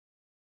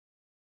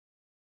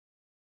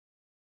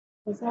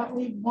Does that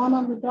leave one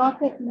on the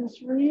docket,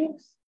 Ms.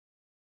 Reeves?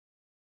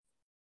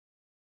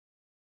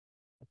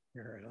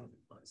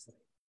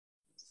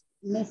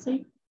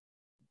 Missy?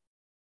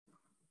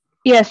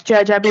 Yes,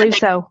 Judge, I believe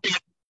so.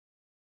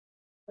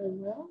 Very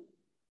well.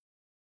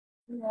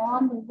 We are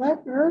on the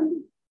record.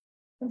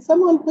 Can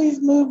someone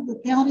please move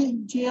the county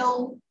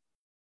jail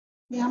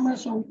camera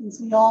so we can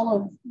see all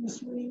of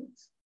Ms.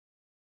 Reeves?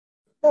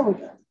 There we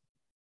go.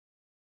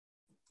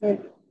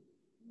 Good.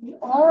 We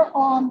are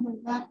on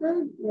the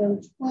record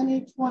in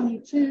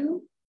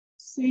 2022,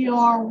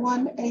 CR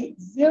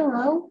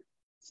 180,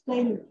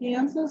 State of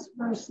Kansas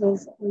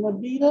versus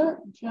Levita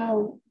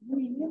Jo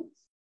Reeves.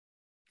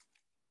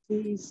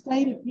 The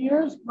state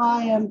appears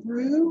by and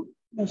through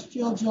Ms.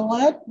 Jill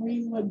Gillette,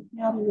 Greenwood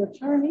County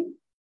Attorney.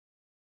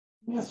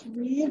 Ms.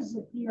 Reeves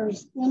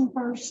appears in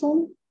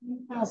person,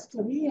 in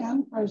custody,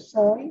 and pro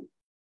se.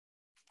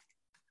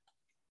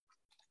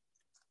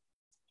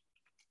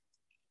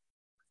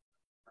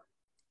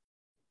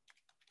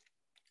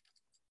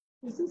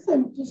 Is this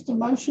just a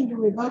motion to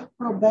revoke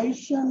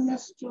probation,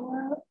 Ms.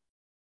 Gillette?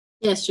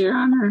 Yes, Your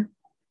Honor.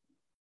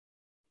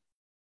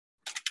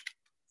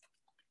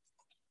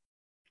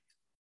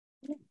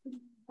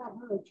 Have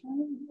her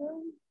attorney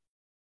here?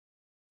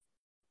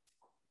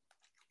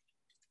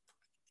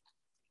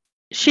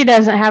 She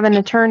doesn't have an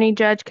attorney,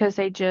 Judge, because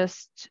they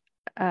just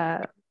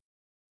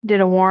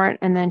did a warrant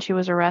and then she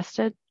was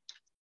arrested.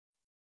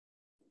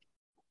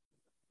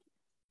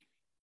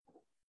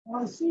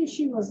 Well, I see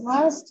she was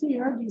last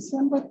here,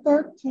 December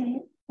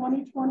 13th,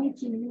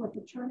 2022, with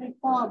Attorney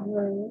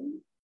Fogray.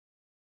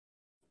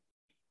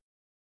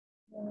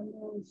 And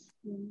there was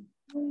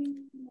 3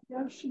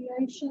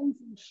 negotiations,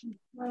 and she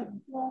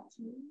pled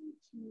guilty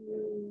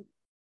to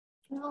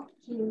count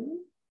 2,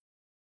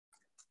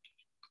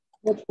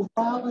 which was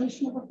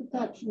violation of a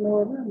protection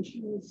order, and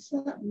she was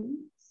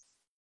sentenced.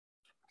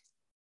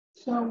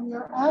 So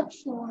we're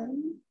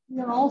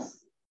also,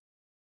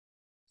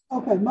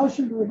 okay,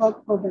 motion to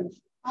revoke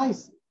probation. I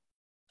see.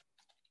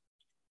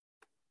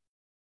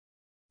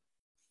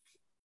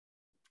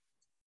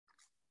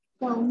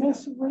 So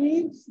Ms.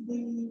 Reeves,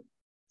 the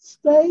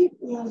state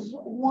is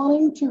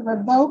wanting to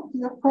revoke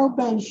your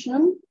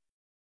probation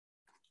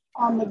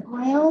on the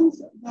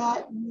grounds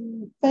that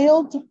you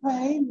failed to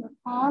pay your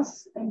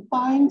costs and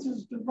fines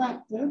as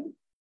directed,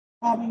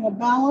 having a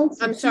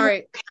balance. I'm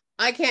sorry,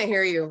 I can't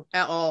hear you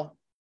at all.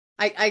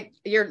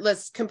 You're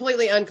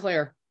completely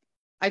unclear.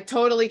 I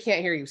totally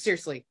can't hear you.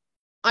 Seriously,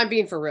 I'm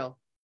being for real.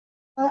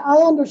 I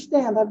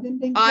understand. I've been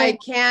being. I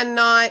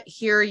cannot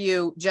hear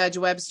you, Judge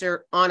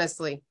Webster.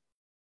 Honestly.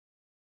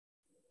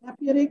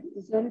 Deputy,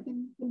 is there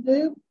anything you can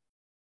do?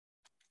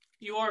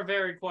 You are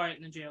very quiet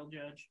in the jail,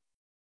 Judge.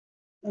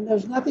 And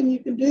there's nothing you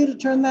can do to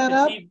turn that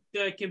up?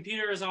 The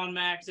computer is on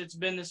max. It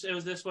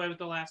was this way with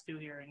the last 2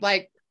 hearings.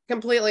 Like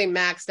completely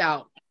maxed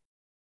out.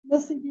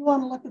 Missy, do you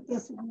want to look at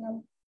this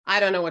again? I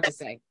don't know what to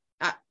say.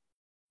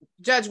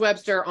 Judge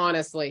Webster,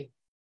 honestly,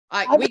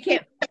 we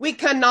can't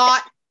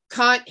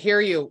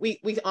hear you.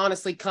 We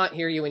honestly can't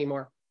hear you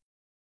anymore.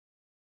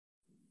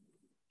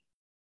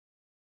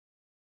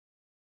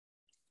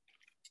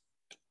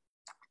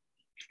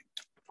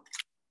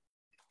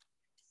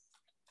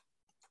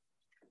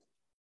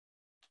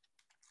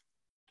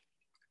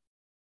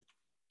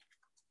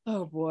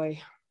 Oh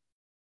boy.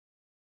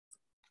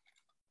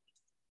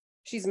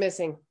 She's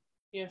missing.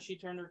 Yeah, she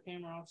turned her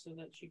camera off so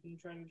that she can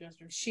try to adjust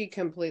her. She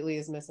completely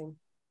is missing.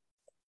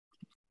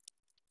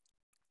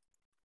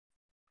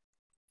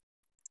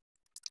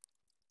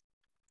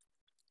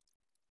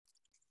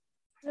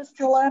 Ms.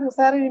 Gillette, is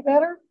that any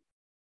better?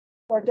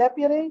 Or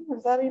Deputy,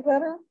 is that any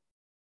better?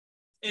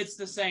 It's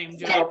the same,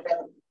 Judge.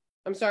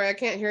 I'm sorry, I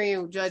can't hear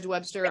you, Judge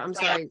Webster. I'm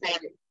sorry.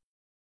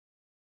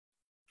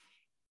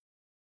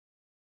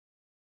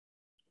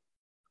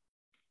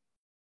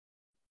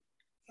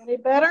 Any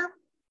better?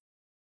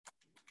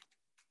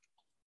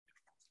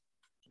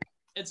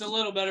 It's a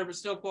little better, but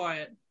still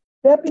quiet.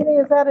 Deputy,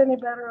 is that any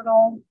better at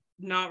all?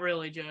 Not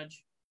really,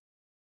 Judge.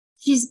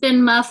 She's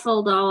been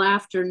muffled all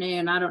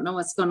afternoon. I don't know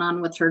what's going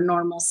on with her.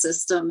 Normal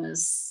system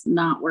is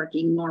not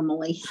working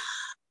normally.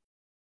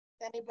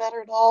 Any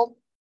better at all?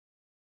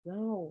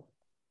 No.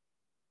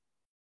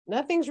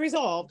 Nothing's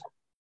resolved.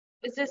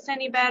 Is this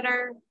any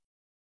better?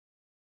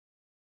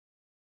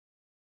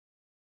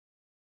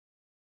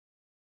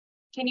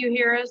 Can you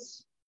hear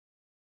us?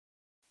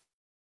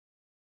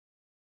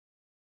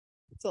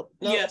 So,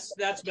 no. Yes,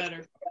 that's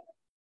better.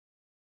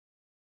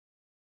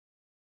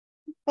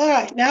 All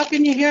right, now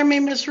can you hear me,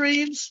 Ms.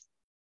 Reeves?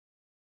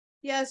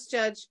 Yes,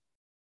 Judge.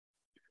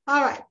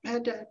 All right, I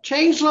had to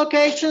change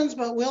locations,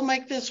 but we'll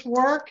make this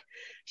work.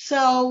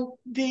 So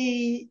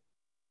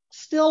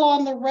still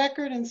on the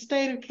record in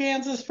State of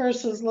Kansas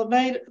versus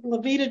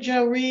Levita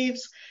Jo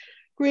Reeves,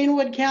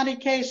 Greenwood County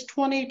case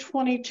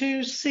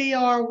 2022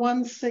 CR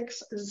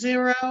 160.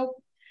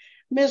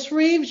 Ms.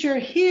 Reeves, you're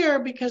here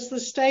because the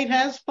state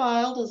has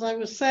filed, as I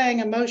was saying,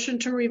 a motion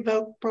to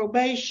revoke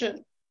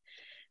probation.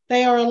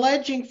 They are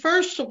alleging,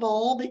 first of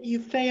all, that you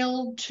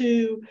failed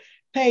to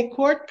pay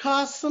court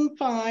costs and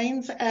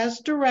fines as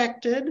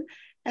directed,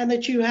 and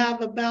that you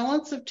have a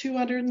balance of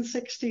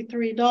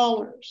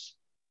 $263.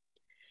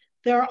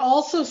 They're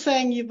also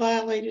saying you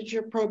violated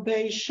your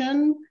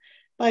probation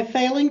by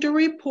failing to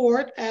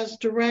report as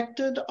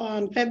directed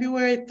on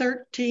February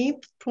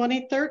 13th,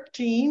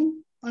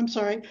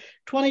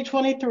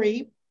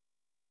 2023.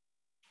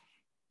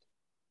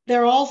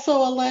 They're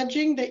also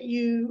alleging that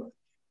you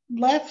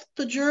left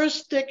the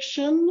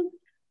jurisdiction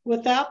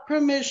without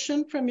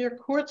permission from your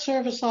court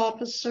service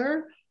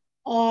officer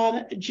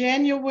on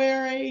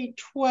January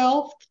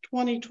 12th,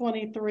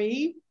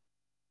 2023.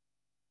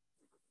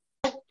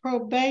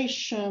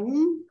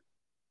 Probation.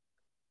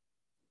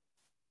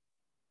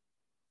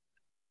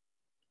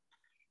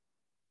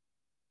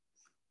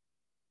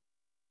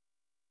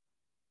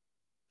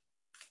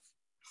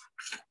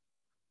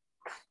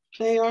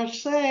 They are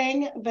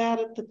saying that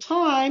at the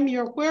time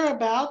your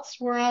whereabouts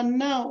were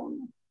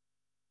unknown.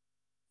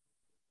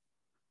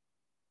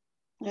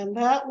 And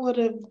that would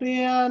have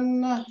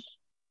been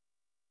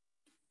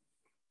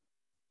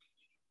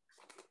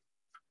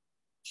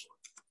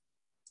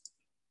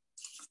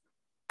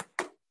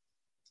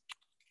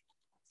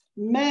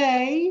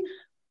May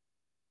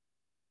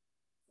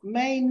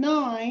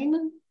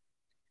 9,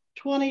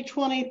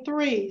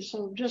 2023.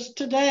 So just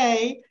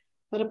today,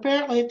 but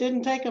apparently it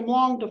didn't take them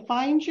long to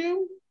find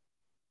you.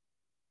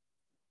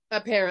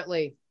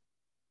 Apparently.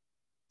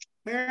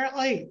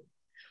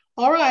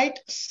 All right,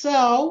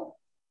 so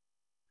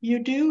you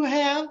do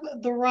have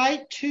the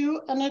right to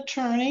an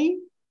attorney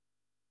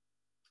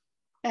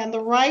and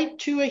the right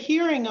to a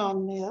hearing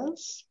on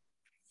this.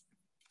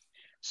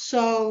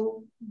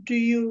 So do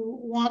you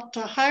want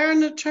to hire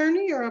an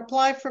attorney or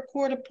apply for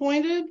court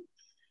appointed?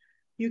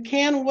 You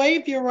can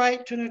waive your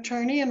right to an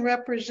attorney and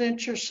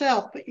represent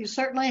yourself, but you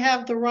certainly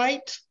have the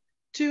right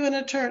to an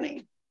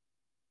attorney.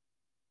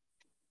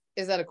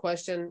 Is that a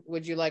question?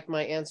 Would you like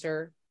my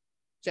answer,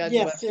 Judge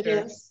Yes, Webster? it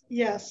is.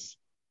 Yes.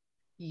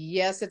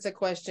 Yes, it's a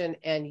question.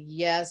 And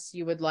yes,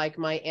 you would like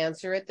my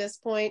answer at this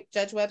point,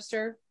 Judge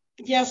Webster?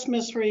 Yes,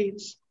 Ms.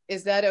 Reeves.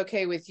 Is that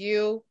okay with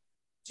you,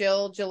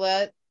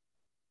 Gillette?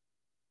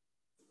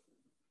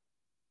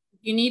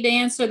 You need to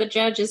answer the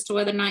judge as to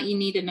whether or not you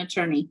need an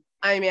attorney.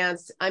 I'm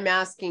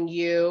asking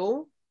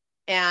you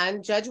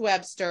and Judge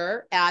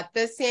Webster at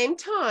the same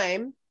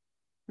time,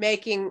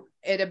 making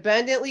it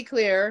abundantly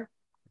clear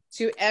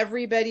to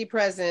everybody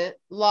present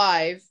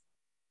live.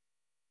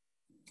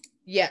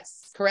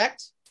 Yes,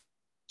 correct?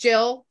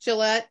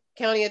 Gillette,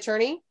 County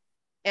Attorney.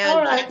 And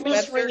all right,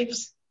 Ms.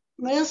 Reeves.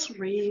 Ms.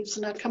 Reeves,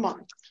 now come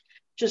on.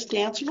 Just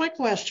answer my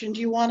question.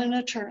 Do you want an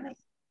attorney?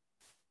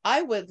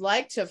 I would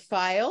like to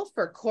file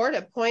for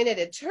court-appointed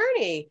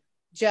attorney,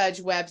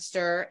 Judge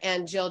Webster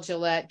and Jill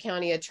Gillette,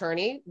 County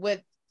Attorney,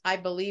 I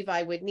believe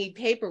I would need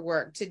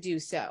paperwork to do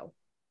so.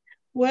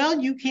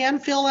 Well, you can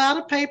fill out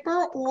a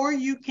paper or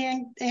you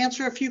can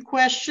answer a few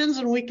questions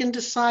and we can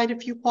decide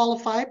if you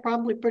qualify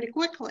probably pretty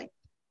quickly.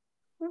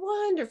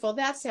 Wonderful.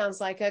 That sounds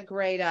like a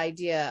great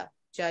idea,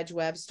 Judge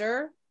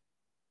Webster.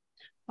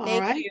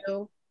 Thank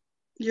you.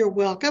 You're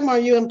welcome. Are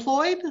you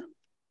employed?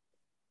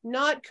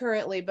 Not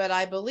currently, but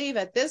I believe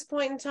at this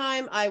point in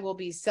time, I will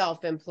be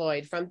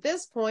self-employed from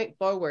this point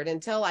forward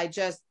until I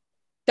just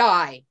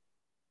die.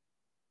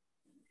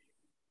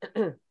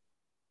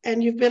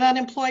 And you've been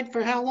unemployed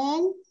for how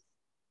long?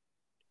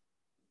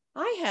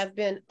 I have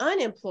been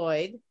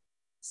unemployed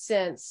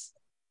since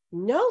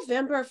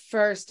November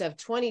 1st of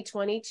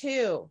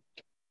 2022.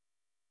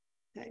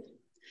 Okay.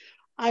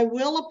 I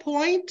will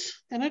appoint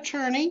an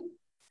attorney.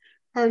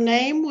 Her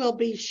name will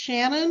be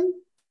Shannon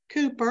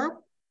Cooper.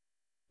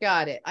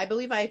 Got it. I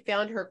believe I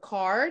found her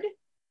card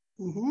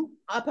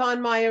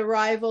upon my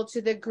arrival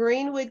to the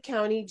Greenwood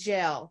County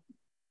Jail.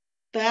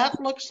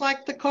 That looks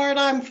like the card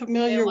I'm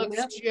familiar with. It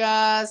looks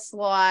just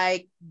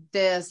like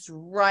this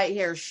right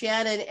here.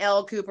 Shannon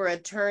L. Cooper,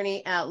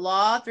 attorney at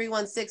law,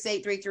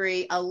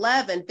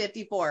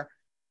 316-833-1154.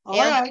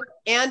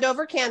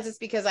 Andover, Kansas,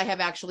 because I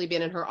have actually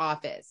been in her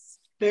office.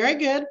 Very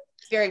good.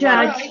 Very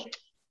Judge. wonderful.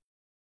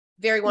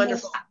 Very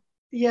wonderful.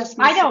 Yes,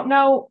 I don't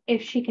know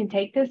if she can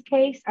take this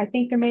case. I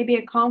think there may be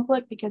a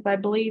conflict because I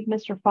believe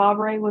Mr.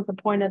 Favre was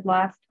appointed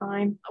last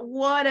time.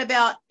 What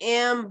about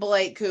M.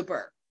 Blake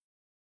Cooper?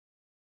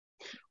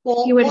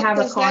 Well, he would have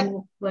a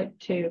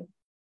conflict too.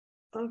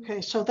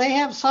 Okay, so they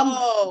have some.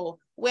 Oh,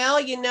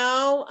 well, hang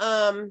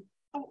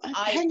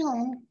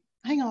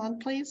on,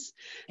 please.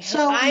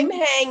 So I'm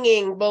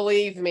hanging,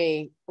 believe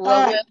me,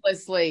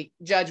 relentlessly,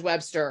 Judge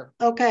Webster.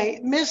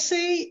 Okay,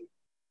 Missy,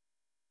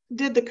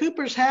 did the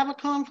Coopers have a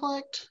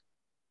conflict?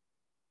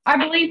 I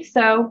believe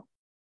so.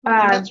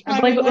 I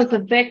believe it was a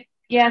victim.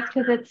 Yes,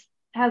 because it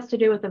has to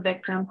do with the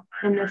victim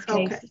in this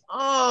case. Okay.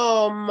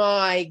 Oh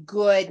my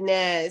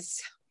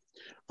goodness.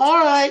 All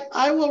right,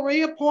 I will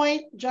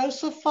reappoint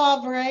Joseph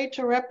Favre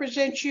to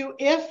represent you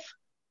if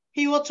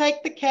he will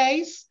take the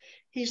case.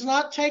 He's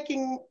not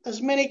taking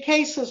as many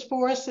cases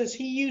for us as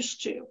he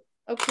used to.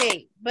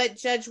 Okay, but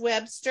Judge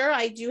Webster,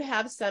 I do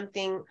have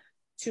something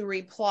to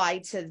reply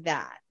to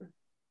that.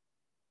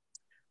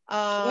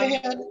 Go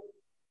ahead.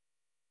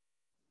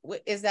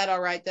 Is that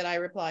all right that I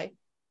reply?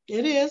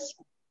 It is.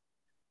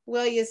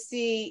 Well, you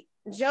see,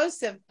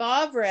 Joseph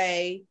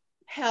Favre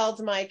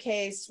held my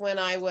case when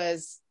I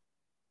was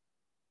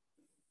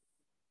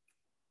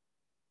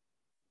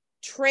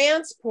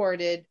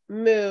transported,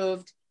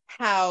 moved,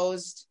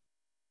 housed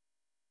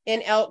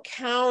in Elk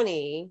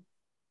County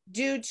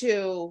due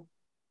to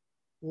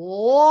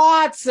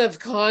lots of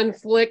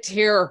conflict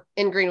here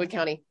in Greenwood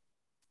County.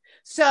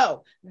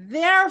 So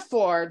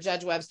therefore,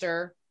 Judge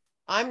Webster,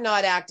 I'm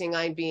not acting,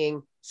 I'm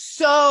being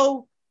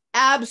so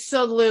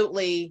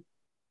absolutely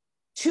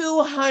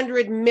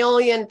 200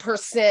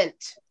 million%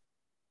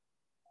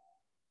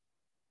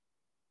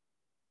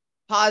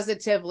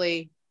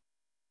 positively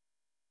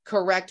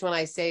correct when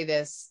I say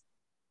this,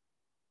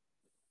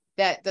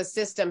 that the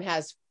system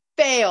has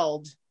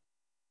failed.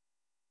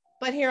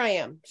 But here I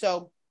am.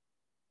 So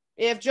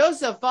if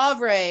Joseph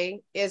Favre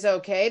is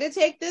okay to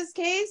take this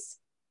case,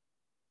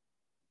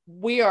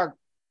 we are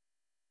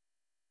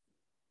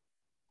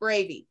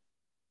gravy.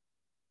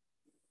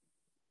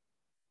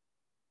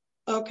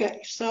 Okay,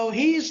 so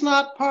he's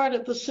not part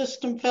of the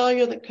system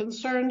failure that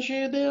concerns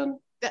you then?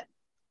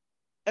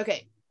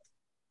 Okay.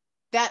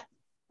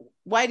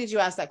 Why did you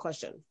ask that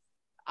question?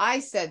 I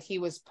said he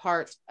was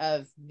part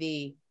of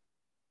the,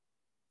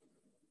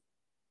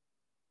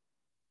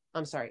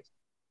 I'm sorry.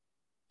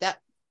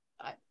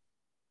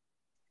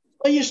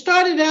 Well, you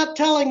started out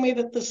telling me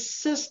that the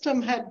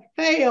system had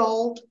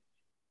failed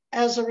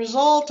as a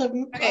result of...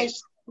 Okay,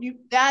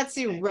 that's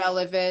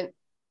irrelevant,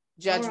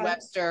 Judge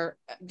Webster.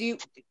 Do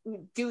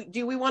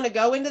we want to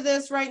go into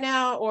this right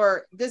now,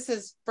 or this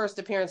is first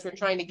appearance? We're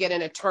trying to get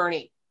an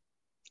attorney.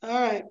 All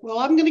right. Well,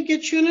 I'm going to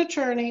get you an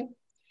attorney.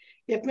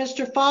 If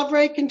Mr.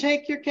 Favre can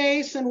take your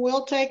case and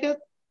will take it,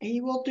 he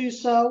will do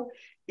so.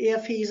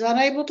 If he's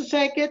unable to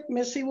take it,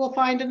 Missy will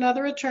find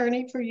another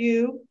attorney for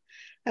you,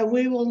 and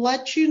we will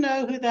let you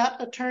know who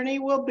that attorney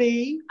will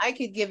be. I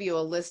could give you a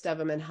list of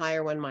them and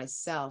hire one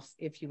myself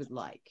if you would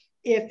like.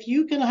 If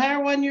you can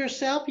hire one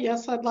yourself,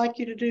 yes, I'd like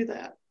you to do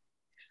that.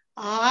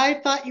 I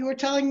thought you were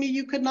telling me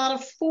you could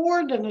not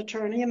afford an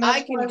attorney. And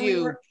I can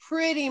do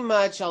pretty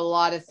much a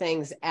lot of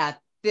things at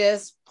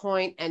this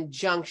point and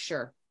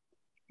juncture.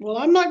 Well,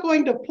 I'm not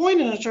going to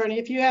appoint an attorney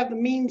if you have the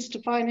means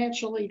to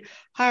financially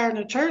hire an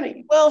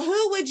attorney. Well,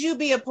 who would you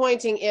be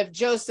appointing if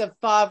Joseph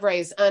Favre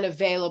is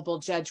unavailable,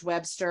 Judge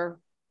Webster?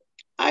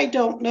 I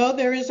don't know.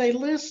 There is a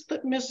list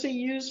that Missy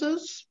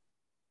uses.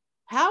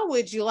 How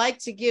would you like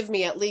to give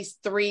me at least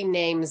 3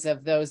 names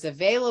of those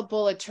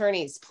available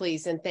attorneys,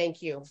 please? And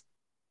thank you.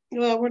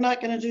 Well, we're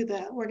not going to do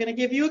that. We're going to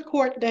give you a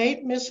court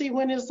date. Missy,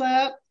 when is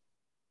that?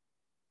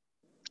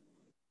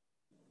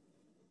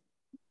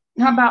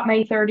 How about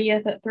May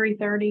 30th at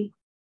 3:30?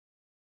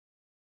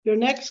 Your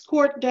next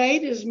court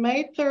date is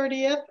May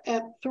 30th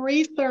at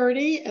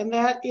 3:30, and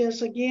that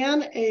is,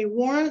 again, a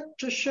warrant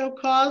to show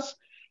cause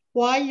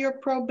why your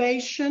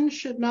probation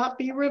should not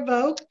be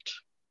revoked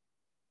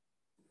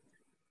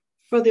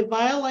for the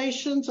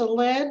violations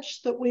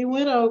alleged that we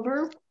went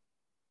over.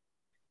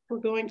 We're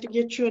going to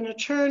get you an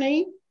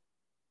attorney.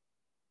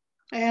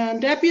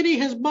 And Deputy,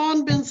 has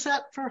bond been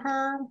set for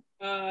her?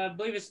 I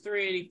believe it's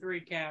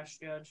 $383 cash,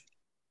 Judge.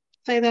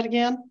 Say that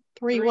again.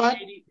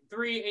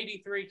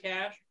 383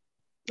 cash.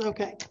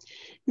 Okay.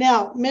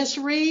 Now, Miss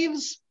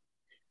Reeves,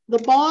 the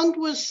bond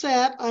was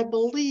set, I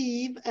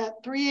believe,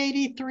 at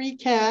 383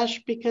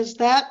 cash because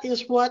that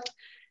is what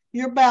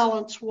your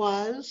balance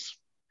was.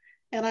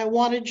 And I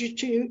wanted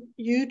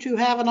you to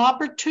have an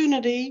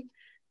opportunity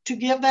to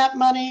give that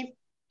money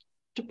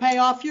to pay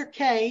off your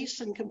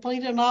case and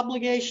complete an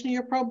obligation of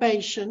your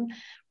probation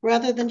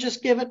rather than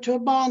just give it to a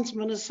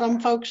bondsman, as some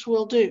folks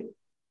will do.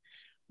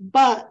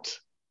 But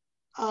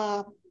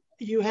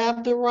you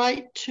have the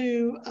right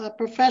to a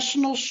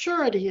professional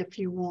surety if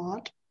you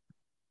want.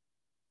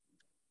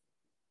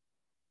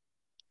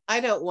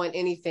 I don't want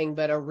anything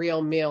but a real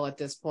meal at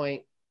this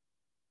point,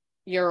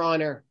 Your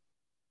Honor.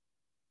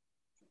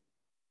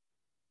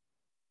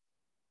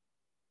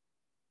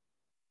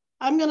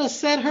 I'm going to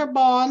set her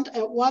bond at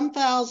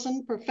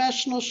 $1,000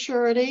 professional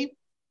surety,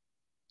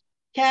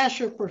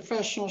 cash or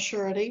professional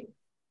surety.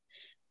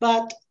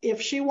 But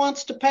if she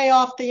wants to pay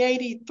off the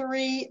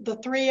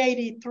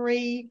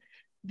 383,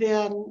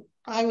 then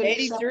I would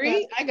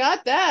 83? I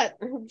got that.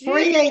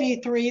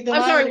 383. Then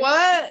I'm sorry,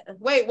 what?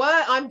 Wait,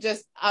 what? I'm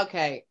just,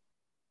 okay.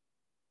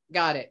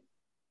 Got it.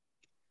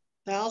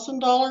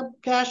 $1,000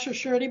 cash or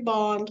surety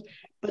bond.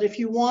 But if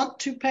you want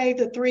to pay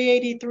the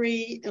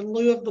 383 in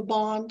lieu of the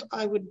bond,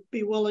 I would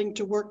be willing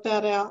to work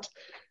that out.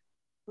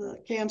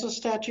 The Kansas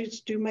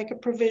statutes do make a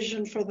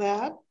provision for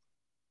that.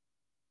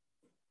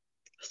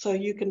 So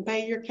you can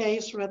pay your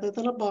case rather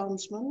than a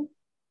bondsman.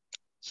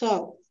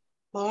 So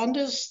bond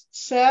is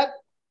set,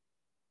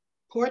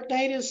 court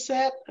date is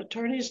set,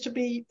 attorneys to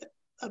be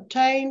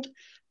obtained.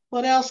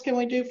 What else can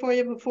we do for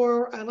you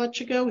before I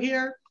let you go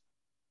here?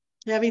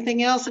 You have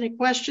anything else? Any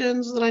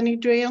questions that I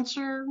need to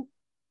answer?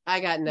 I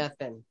got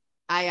nothing.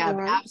 I have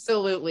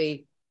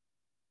absolutely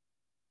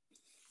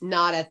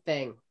not a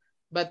thing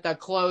but the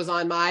clothes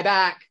on my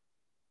back.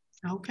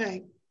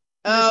 Okay.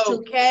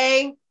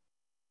 Okay.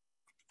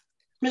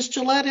 Ms.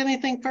 Gillette,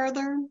 anything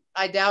further?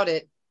 I doubt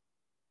it.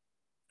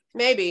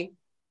 Maybe.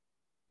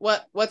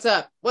 What's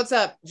up? What's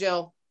up,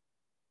 Jill?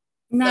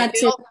 Not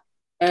to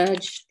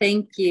judge.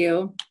 Thank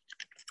you.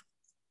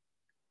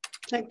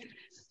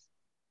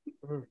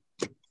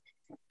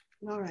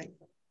 All right.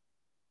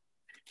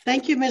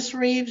 Thank you, Ms.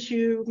 Reeves.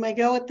 You may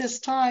go at this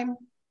time.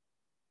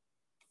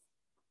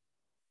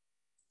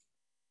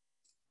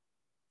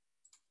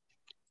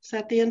 Is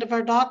that the end of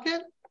our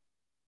docket?